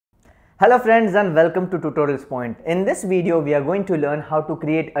Hello friends and welcome to Tutorials Point. In this video we are going to learn how to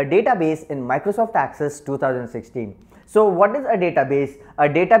create a database in Microsoft Access 2016. So what is a database? A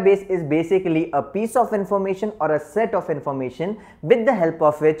database is basically a piece of information or a set of information with the help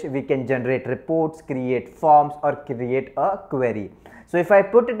of which we can generate reports, create forms or create a query. So if I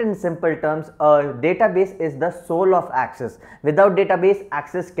put it in simple terms, a database is the soul of Access. Without database,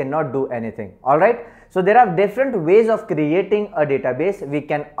 Access cannot do anything. Alright. So there are different ways of creating a database. We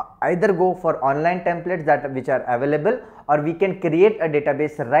can either go for online templates which are available, or we can create a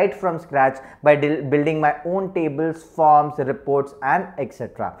database right from scratch by building my own tables, forms, reports and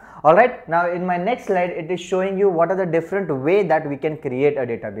etc. Alright, now in my next slide it is showing you what are the different way that we can create a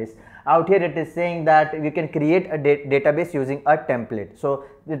database. Out here it is saying that we can create a database using a template. So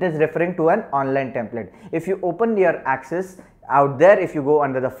it is referring to an online template. If you open your Access, out there, if you go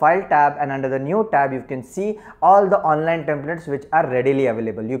under the file tab and under the new tab, you can see all the online templates which are readily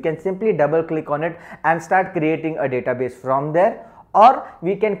available. You can simply double click on it and start creating a database from there, or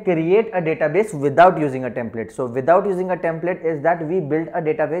we can create a database without using a template. So without using a template is that we build a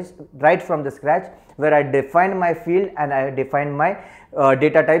database right from the scratch, where I define my field and I define my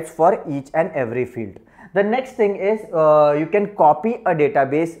data types for each and every field. The next thing is you can copy a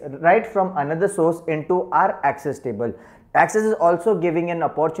database right from another source into our Access table. Access is also giving an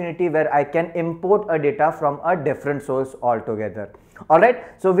opportunity where I can import a data from a different source altogether. Alright,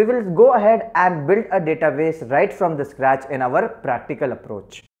 so we will go ahead and build a database right from the scratch in our practical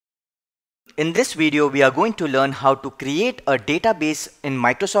approach. In this video, we are going to learn how to create a database in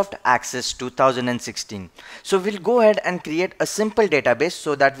Microsoft Access 2016. So we'll go ahead and create a simple database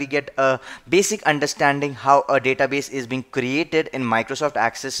so that we get a basic understanding how a database is being created in Microsoft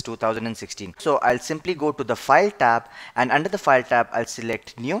Access 2016. So I'll simply go to the File tab, and under the File tab, I'll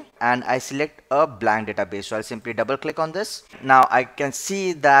select New and I select a blank database. So I'll simply double click on this. Now I can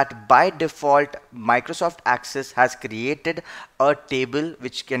see that by default, Microsoft Access has created a table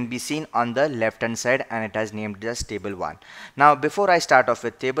which can be seen on the left hand side, and it has named it as table 1. Now before I start off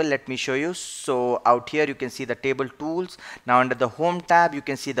with table, let me show you. So out here you can see the table tools. Now under the home tab you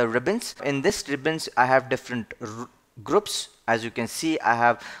can see the ribbons. In this ribbons I have different groups. As you can see, I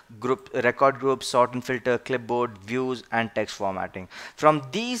have record group, sort and filter, clipboard, views and text formatting. From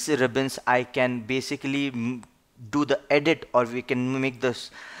these ribbons I can basically do the edit, or we can make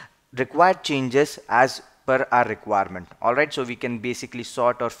this required changes as per our requirement. Alright, so we can basically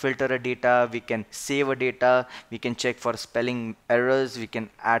sort or filter a data, we can save a data, we can check for spelling errors, we can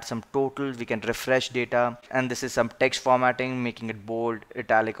add some total, we can refresh data, and this is some text formatting, making it bold,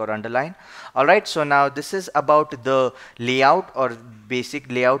 italic or underline. Alright, so now this is about the layout or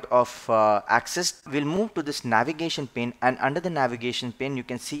basic layout of Access. We'll move to this navigation pane, and under the navigation pane you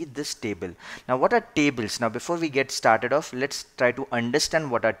can see this table. Now what are tables? Now before we get started off, let's try to understand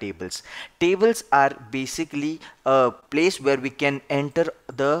what are tables. Tables are basically a place where we can enter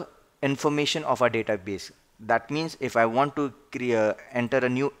the information of our database. That means if I want to enter a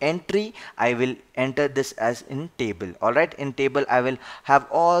new entry, I will enter this as in table. Alright, in table I will have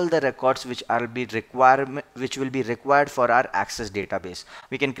all the records which will be required for our Access database.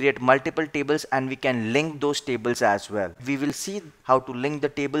 We can create multiple tables and we can link those tables as well. We will see how to link the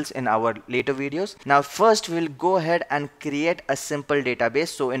tables in our later videos. Now first we'll go ahead and create a simple database.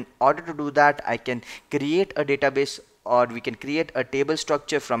 So in order to do that, I can create a database, or we can create a table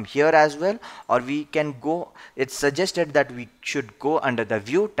structure from here as well, or we can go, it's suggested that we should go under the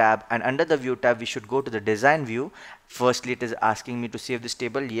View tab, and under the View tab we should go to the Design view. Firstly it is asking me to save this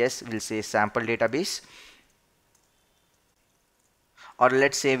table. Yes, we'll say sample database, or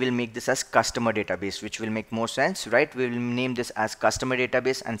let's say we'll make this as customer database, which will make more sense, right? We will name this as customer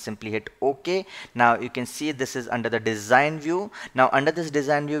database and simply hit OK. Now you can see this is under the design view. Now under this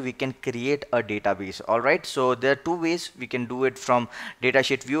design view we can create a database. Alright, so there are two ways. We can do it from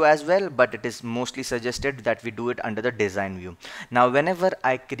datasheet view as well, but it is mostly suggested that we do it under the design view. Now whenever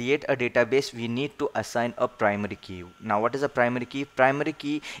I create a database, we need to assign a primary key. Now what is a primary key? Primary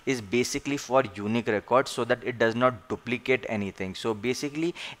key is basically for unique records, so that it does not duplicate anything. So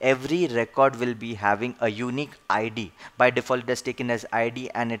basically every record will be having a unique ID. By default it is taken as ID,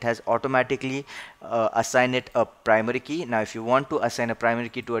 and it has automatically assigned it a primary key. Now if you want to assign a primary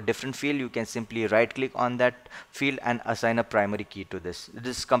key to a different field, you can simply right click on that field and assign a primary key to this.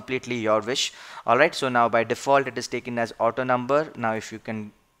 This is completely your wish. Alright, so now by default it is taken as auto number. Now if you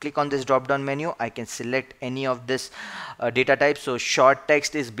can click on this drop down menu, I can select any of this data type. So short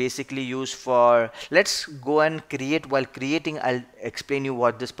text is basically used for, let's go and create. While creating, I'll explain you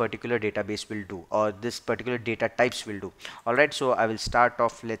what this particular database will do, or this particular data types will do. Alright, so I will start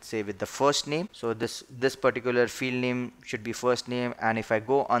off, let's say, with the first name. So this particular field name should be first name, and if I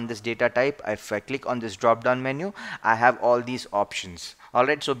go on this data type, if I click on this drop down menu, I have all these options.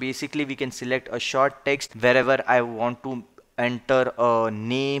 Alright, so basically we can select a short text wherever I want to enter a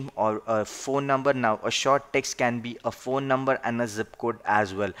name or a phone number. Now a short text can be a phone number and a zip code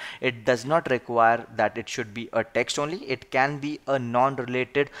as well. It does not require that it should be a text only. It can be a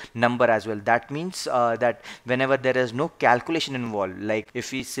non-related number as well. That means that whenever there is no calculation involved, like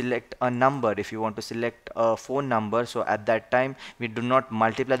if we select a number, if you want to select a phone number, so at that time we do not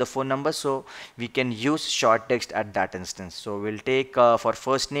multiply the phone number, so we can use short text at that instance. So we'll take for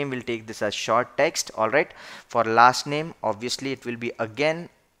first name, we'll take this as short text. All right, for last name, obviously it will be again,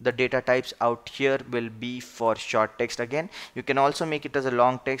 the data types out here will be for short text again. You can also make it as a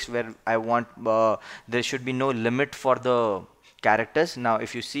long text where I want there should be no limit for the characters. Now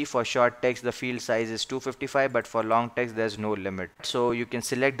if you see, for short text the field size is 255, but for long text there's no limit, so you can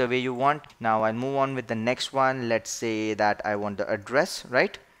select the way you want. Now I'll move on with the next one. Let's say that I want the address,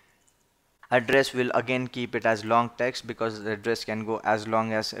 right? Address will again keep it as long text, because the address can go as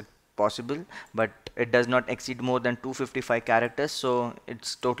long as it possible, but it does not exceed more than 255 characters. So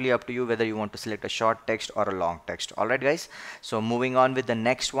it's totally up to you whether you want to select a short text or a long text. Alright guys, so moving on with the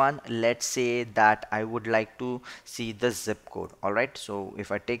next one. Let's say that I would like to see the zip code. Alright, so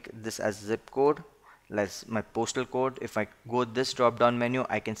if I take this as zip code, let's my postal code, if I go this drop down menu,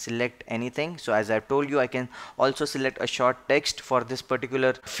 I can select anything. So as I've told you, I can also select a short text for this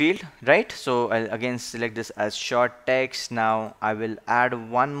particular field, right? So I'll again select this as short text. Now I will add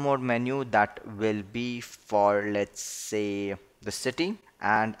one more menu that will be for, let's say, the city,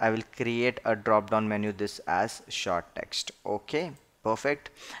 and I will create a drop down menu this as short text. Okay,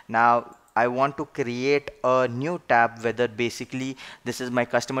 perfect. Now I want to create a new tab, whether basically this is my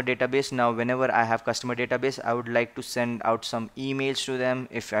customer database. Now whenever I have customer database, I would like to send out some emails to them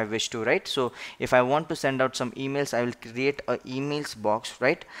if I wish to, right? So if I want to send out some emails, I will create a emails box,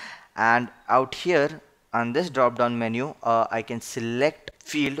 right? And out here on this drop down menu, I can select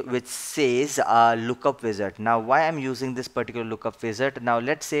field which says Lookup Wizard. Now why I'm using this particular Lookup Wizard? Now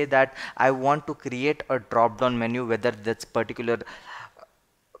let's say that I want to create a drop down menu, whether that's particular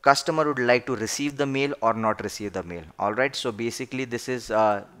customer would like to receive the mail or not receive the mail. All right, so basically this is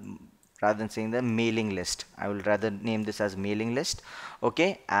rather than saying the mailing list, I will rather name this as mailing list.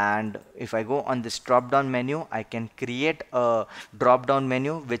 Okay, and if I go on this drop down menu, I can create a drop down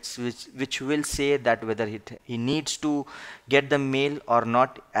menu which will say that whether he needs to get the mail or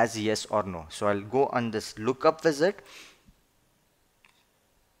not as yes or no. So I'll go on this Lookup Wizard.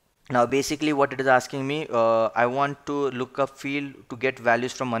 Now basically what it is asking me, I want to look up field to get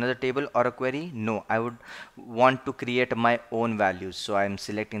values from another table or a query. No, I would want to create my own values. So I'm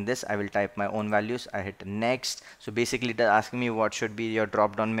selecting this, I will type my own values, I hit next. So basically it is asking me what should be your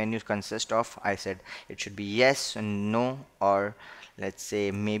drop down menu consist of. I said it should be yes and no, or let's say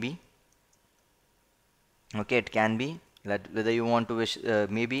maybe. Okay, it can be that whether you want to wish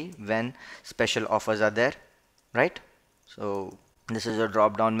maybe when special offers are there, right? So this is a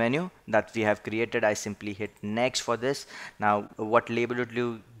drop down menu that we have created. I simply hit next for this. Now what label would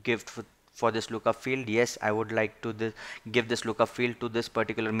you give for this lookup field? Yes, I would like to give this lookup field to this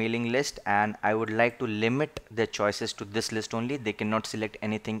particular mailing list, and I would like to limit their choices to this list only. They cannot select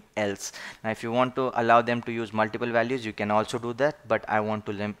anything else. Now if you want to allow them to use multiple values, you can also do that, but I want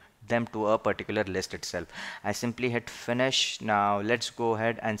to limit them to a particular list itself. I simply hit finish. Now let's go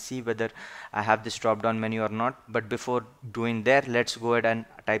ahead and see whether I have this drop down menu or not. But before doing there, let's go ahead and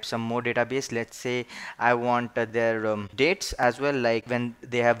type some more database. Let's say I want their dates as well, like when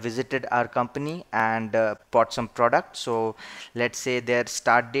they have visited our company and bought some product. So let's say their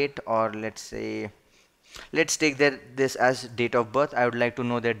start date, or let's take this as date of birth. I would like to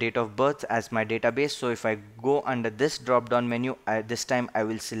know their date of birth as my database. So if I go under this drop down menu, this time I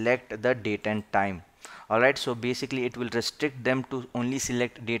will select the date and time. Alright, so basically it will restrict them to only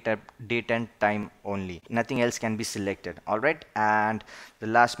select date and time only. Nothing else can be selected. Alright, and the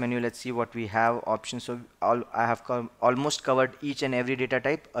last menu, let's see what we have options. So I have almost covered each and every data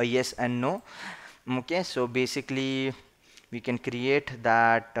type, a yes and no. Okay, so basically we can create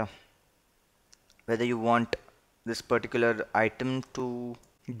that whether you want this particular item to,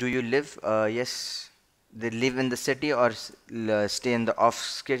 do you live, yes, they live in the city or stay in the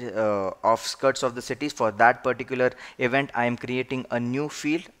offskirts of the cities. For that particular event, I am creating a new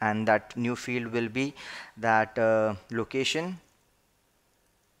field, and that new field will be that location.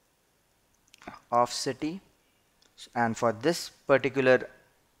 of city, and for this particular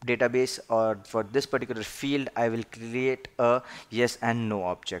database or for this particular field I will create a yes and no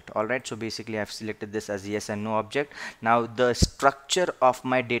object. Alright, so basically I've selected this as yes and no object. Now the structure of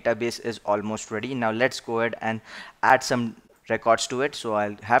my database is almost ready. Now let's go ahead and add some records to it. So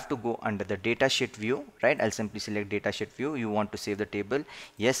I'll have to go under the datasheet view, right? I'll simply select datasheet view. You want to save the table?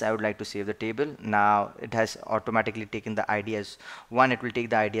 Yes, I would like to save the table. Now it has automatically taken the ID as 1. It will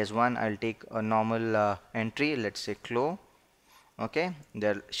take the ID as 1. I'll take a normal entry, let's say Chloe. Okay,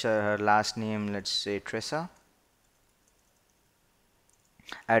 her last name, let's say Tressa.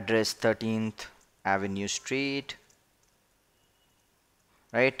 Address 13th Avenue Street,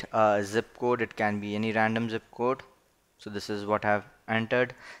 right? Zip code, it can be any random zip code. So this is what I've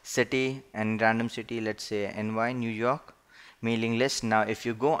entered. City and random city, let's say NY, New York. Mailing list. Now if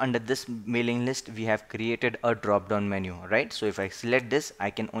you go under this mailing list, we have created a drop down menu, right? So if I select this, I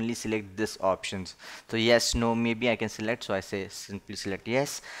can only select this options. So yes, no, maybe I can select, so I say simply select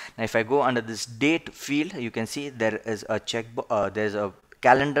yes. Now if I go under this date field, you can see there is a there's a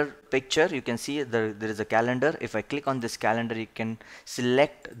calendar picture. You can see there is a calendar. If I click on this calendar, you can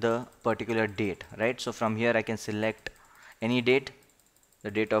select the particular date, right? So from here I can select any date, the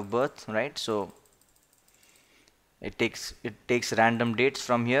date of birth, right? So it takes random dates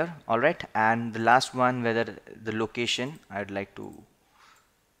from here. All right, and the last one, whether the location, I'd like to,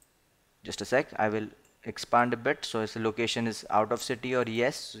 just a sec, I will expand a bit. So if the location is out of city or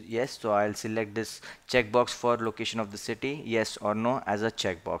yes, so I'll select this checkbox for location of the city, yes or no, as a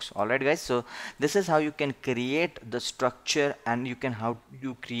checkbox. All right guys, so this is how you can create the structure and how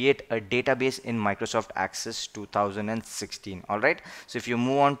you create a database in Microsoft Access 2016. All right, so if you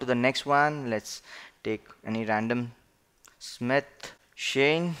move on to the next one, let's take any random Smith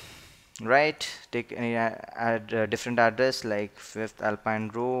Shane, right? Take any different address like 5th Alpine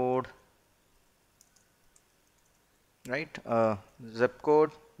Road, right? Zip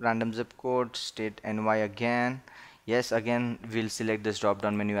code, random zip code, state NY again. Yes, again we'll select this drop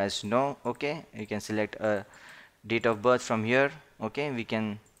down menu as no. Okay, you can select a date of birth from here. Okay, we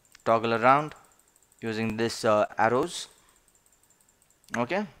can toggle around using this arrows.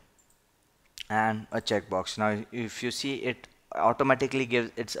 Okay, and a checkbox. Now if you see, it automatically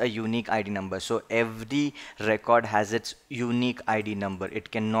gives it's a unique ID number. So every record has its unique ID number.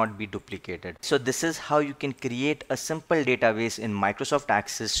 It cannot be duplicated. So this is how you can create a simple database in Microsoft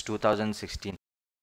Access 2016.